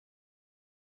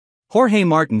Jorge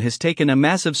Martin has taken a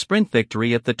massive sprint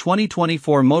victory at the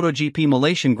 2024 MotoGP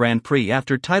Malaysian Grand Prix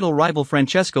after title rival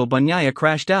Francesco Bagnaia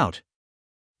crashed out.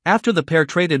 After the pair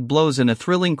traded blows in a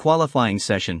thrilling qualifying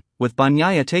session, with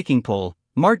Bagnaia taking pole,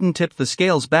 Martin tipped the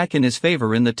scales back in his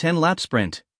favor in the 10-lap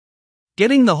sprint.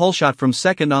 Getting the whole shot from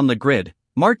second on the grid,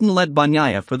 Martin led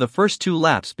Bagnaia for the first 2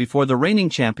 laps before the reigning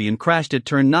champion crashed at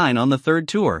turn 9 on the third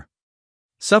tour.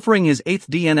 Suffering his 8th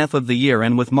DNF of the year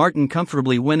and with Martin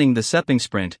comfortably winning the Sepang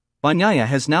sprint, Bagnaia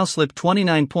has now slipped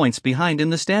 29 points behind in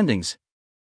the standings.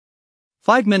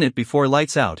 5 minutes before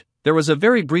lights out, there was a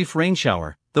very brief rain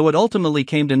shower, though it ultimately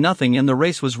came to nothing and the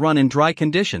race was run in dry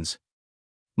conditions.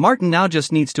 Martin now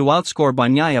just needs to outscore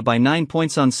Bagnaia by 9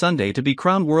 points on Sunday to be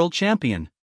crowned world champion.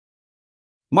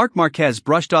 Marc Marquez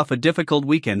brushed off a difficult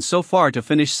weekend so far to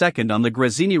finish second on the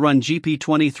Gresini-run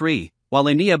GP23, while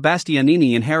Enea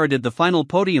Bastianini inherited the final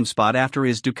podium spot after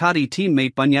his Ducati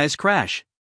teammate Bagnaia's crash.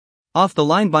 Off the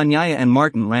line, Bagnaia and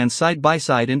Martin ran side by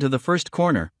side into the first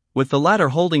corner, with the latter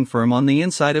holding firm on the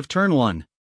inside of turn 1.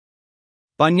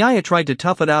 Bagnaia tried to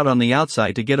tough it out on the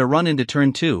outside to get a run into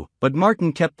turn 2, but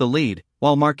Martin kept the lead,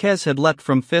 while Marquez had leapt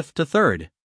from 5th to 3rd.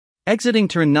 Exiting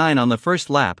turn 9 on the first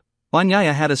lap,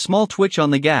 Bagnaia had a small twitch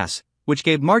on the gas, which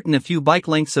gave Martin a few bike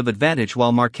lengths of advantage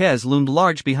while Marquez loomed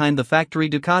large behind the factory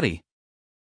Ducati.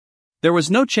 There was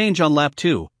no change on lap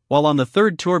 2, while on the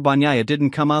third tour Bagnaia didn't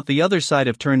come out the other side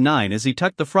of turn 9 as he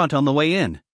tucked the front on the way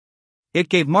in. It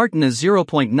gave Martin a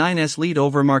 0.9s lead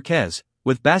over Marquez,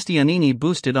 with Bastianini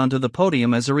boosted onto the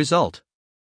podium as a result.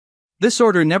 This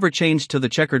order never changed to the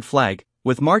checkered flag,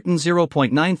 with Martin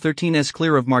 0.913s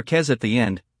clear of Marquez at the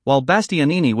end, while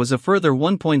Bastianini was a further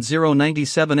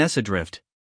 1.097s adrift.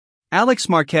 Alex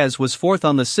Marquez was 4th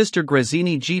on the sister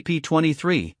Gresini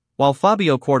GP23, while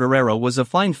Fabio Quartararo was a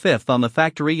fine 5th on the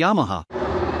factory Yamaha.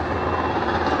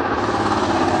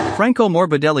 Franco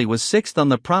Morbidelli was 6th on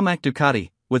the Pramac Ducati,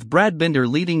 with Brad Binder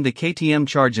leading the KTM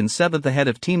charge in 7th ahead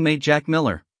of teammate Jack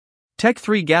Miller. Tech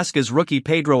 3 Gasca's rookie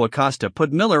Pedro Acosta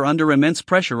put Miller under immense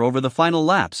pressure over the final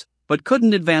laps, but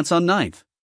couldn't advance on 9th.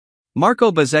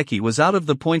 Marco Bezzecchi was out of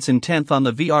the points in 10th on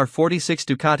the VR46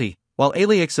 Ducati, while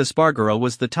Alex Espargaro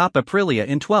was the top Aprilia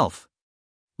in 12th.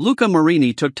 Luca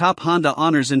Marini took top Honda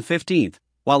honors in 15th,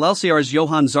 while LCR's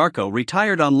Johan Zarco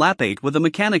retired on lap 8 with a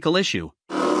mechanical issue.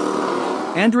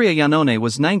 Andrea Iannone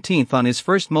was 19th on his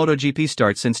first MotoGP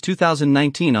start since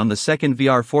 2019 on the second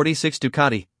VR46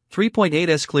 Ducati,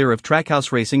 3.8s clear of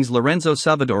Trackhouse Racing's Lorenzo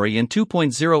Savadori and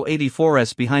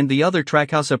 2.084s behind the other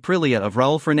Trackhouse Aprilia of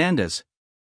Raul Fernandez.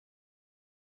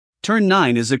 Turn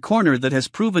 9 is a corner that has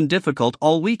proven difficult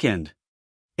all weekend.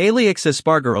 Alex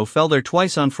Espargaro fell there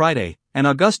twice on Friday, and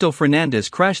Augusto Fernandez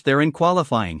crashed there in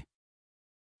qualifying.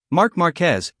 Marc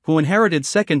Marquez, who inherited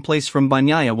second place from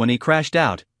Bagnaia when he crashed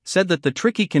out, said that the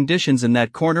tricky conditions in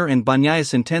that corner and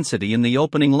Bagnaia's intensity in the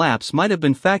opening laps might have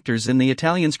been factors in the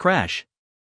Italian's crash.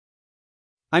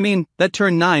 "I mean, that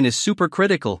turn 9 is super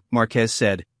critical," Marquez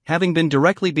said, having been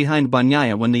directly behind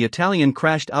Bagnaia when the Italian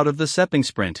crashed out of the Sepang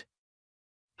sprint.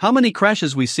 "How many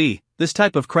crashes we see, this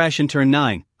type of crash in turn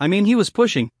 9, I mean he was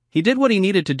pushing, he did what he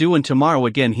needed to do and tomorrow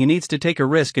again he needs to take a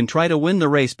risk and try to win the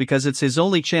race because it's his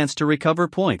only chance to recover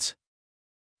points.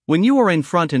 When you are in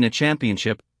front in a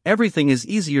championship, everything is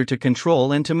easier to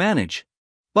control and to manage.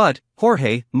 But,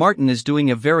 Jorge Martin is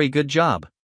doing a very good job."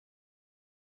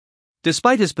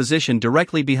 Despite his position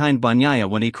directly behind Bagnaia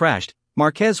when he crashed,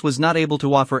 Marquez was not able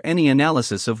to offer any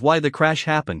analysis of why the crash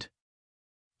happened.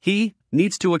 "He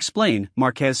needs to explain,"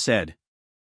 Marquez said.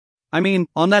 "I mean,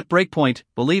 on that brake point,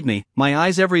 believe me, my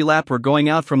eyes every lap were going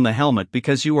out from the helmet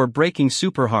because you are braking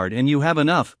super hard and you have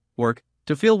enough work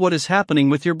to feel what is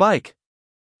happening with your bike.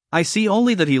 I see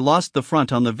only that he lost the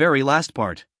front on the very last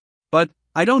part. But,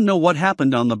 I don't know what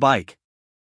happened on the bike."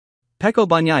 Pecco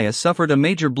Bagnaia suffered a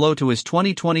major blow to his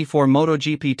 2024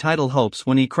 MotoGP title hopes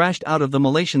when he crashed out of the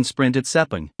Malaysian sprint at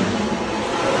Sepang.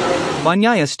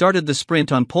 Bagnaia started the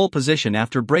sprint on pole position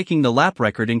after breaking the lap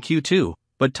record in Q2,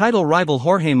 but title rival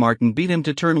Jorge Martin beat him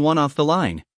to turn 1 off the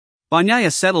line.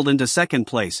 Bagnaia settled into second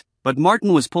place, but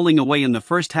Martin was pulling away in the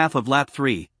first half of lap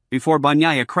 3, before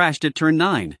Bagnaia crashed at turn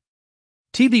 9.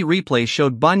 TV replay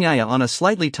showed Bagnaia on a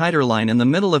slightly tighter line in the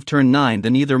middle of turn 9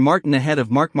 than either Martin ahead of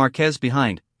Marc Marquez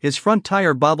behind, his front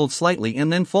tire bobbled slightly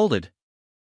and then folded.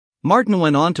 Martin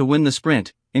went on to win the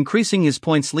sprint, increasing his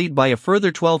points lead by a further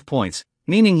 12 points,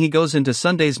 meaning he goes into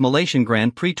Sunday's Malaysian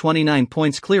Grand Prix 29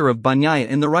 points clear of Bagnaia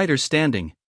in the riders'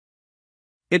 standing.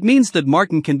 It means that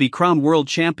Martin can be crowned world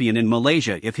champion in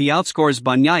Malaysia if he outscores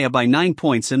Bagnaia by 9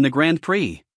 points in the Grand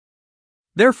Prix.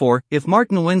 Therefore, if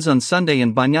Martin wins on Sunday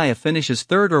and Bagnaia finishes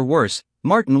third or worse,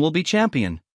 Martin will be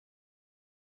champion.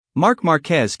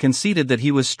 Marquez conceded that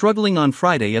he was struggling on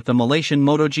Friday at the Malaysian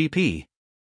MotoGP.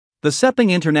 The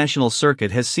Sepang International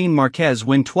Circuit has seen Marquez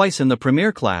win twice in the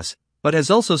Premier class, but has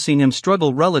also seen him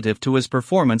struggle relative to his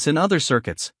performance in other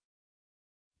circuits.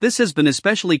 This has been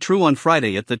especially true on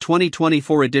Friday at the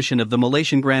 2024 edition of the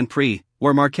Malaysian Grand Prix,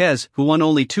 where Marquez, who won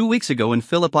only 2 weeks ago in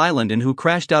Phillip Island and who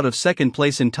crashed out of second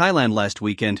place in Thailand last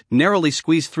weekend, narrowly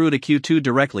squeezed through to Q2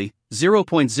 directly,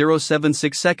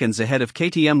 0.076 seconds ahead of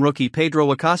KTM rookie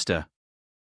Pedro Acosta.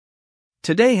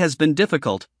 "Today has been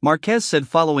difficult," Marquez said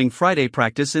following Friday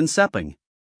practice in Sepang.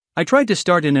 "I tried to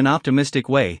start in an optimistic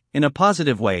way, in a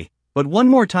positive way, but one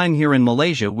more time here in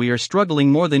Malaysia we are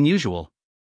struggling more than usual.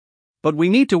 But we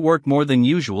need to work more than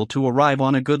usual to arrive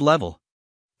on a good level.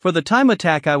 For the time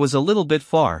attack I was a little bit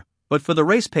far, but for the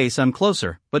race pace I'm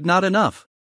closer, but not enough."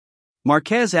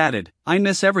 Marquez added, "I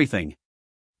miss everything.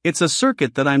 It's a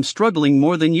circuit that I'm struggling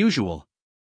more than usual.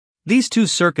 These two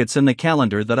circuits in the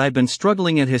calendar that I've been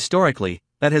struggling at historically,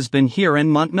 that has been here and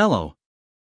Montmello."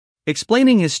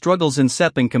 Explaining his struggles in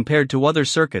Sepang compared to other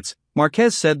circuits,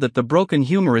 Marquez said that the broken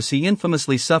humerus he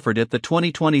infamously suffered at the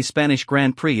 2020 Spanish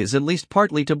Grand Prix is at least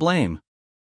partly to blame.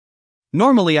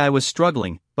 "Normally I was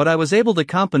struggling, but I was able to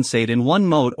compensate in one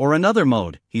mode or another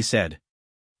mode," he said.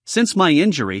 "Since my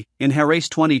injury, in Jerez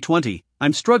 2020,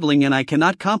 I'm struggling and I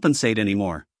cannot compensate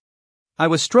anymore. I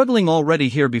was struggling already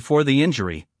here before the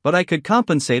injury, but I could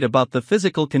compensate about the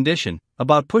physical condition,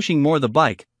 about pushing more the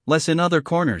bike, less in other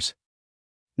corners.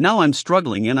 Now I'm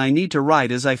struggling and I need to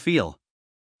ride as I feel.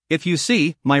 If you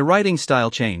see, my riding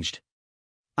style changed.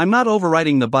 I'm not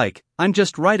overriding the bike, I'm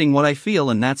just riding what I feel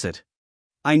and that's it.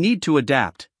 I need to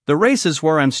adapt. The races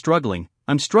where I'm struggling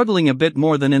a bit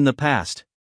more than in the past."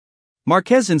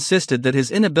 Marquez insisted that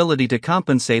his inability to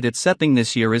compensate at Sepang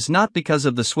this year is not because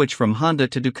of the switch from Honda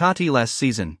to Ducati last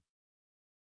season.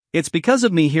 "It's because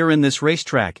of me here in this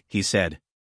racetrack," he said.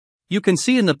 "You can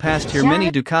see in the past here many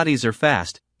Ducatis are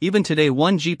fast. Even today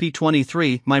won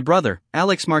GP23, my brother,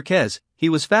 Alex Marquez, he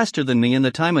was faster than me in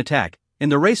the time attack, in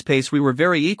the race pace we were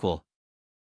very equal.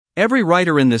 Every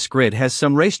rider in this grid has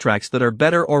some racetracks that are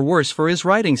better or worse for his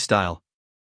riding style."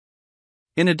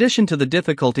 In addition to the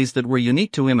difficulties that were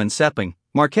unique to him in Sepang,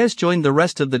 Marquez joined the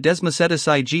rest of the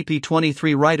Desmacetisai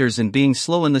GP23 riders in being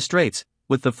slow in the straights,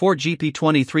 with the 4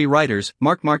 GP23 riders,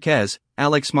 Marc Marquez,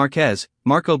 Alex Marquez,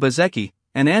 Marco Bezzecchi,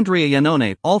 and Andrea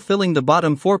Iannone, all filling the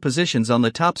bottom 4 positions on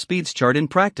the top speeds chart in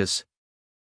practice.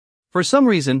 "For some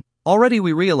reason, already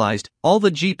we realized, all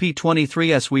the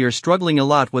GP23s we are struggling a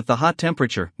lot with the hot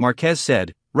temperature," Marquez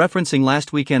said, referencing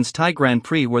last weekend's Thai Grand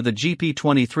Prix where the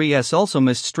GP23s also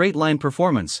missed straight-line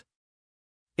performance.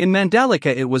 "In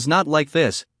Mandalika it was not like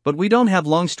this, but we don't have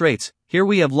long straights, here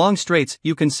we have long straights,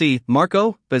 you can see,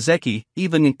 Marco, Bezzecchi,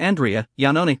 even Andrea,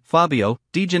 Iannone, Fabio,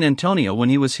 Dejan Antonio when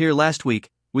he was here last week,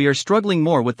 we are struggling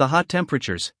more with the hot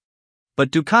temperatures.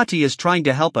 But Ducati is trying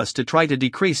to help us to try to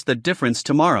decrease the difference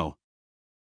tomorrow.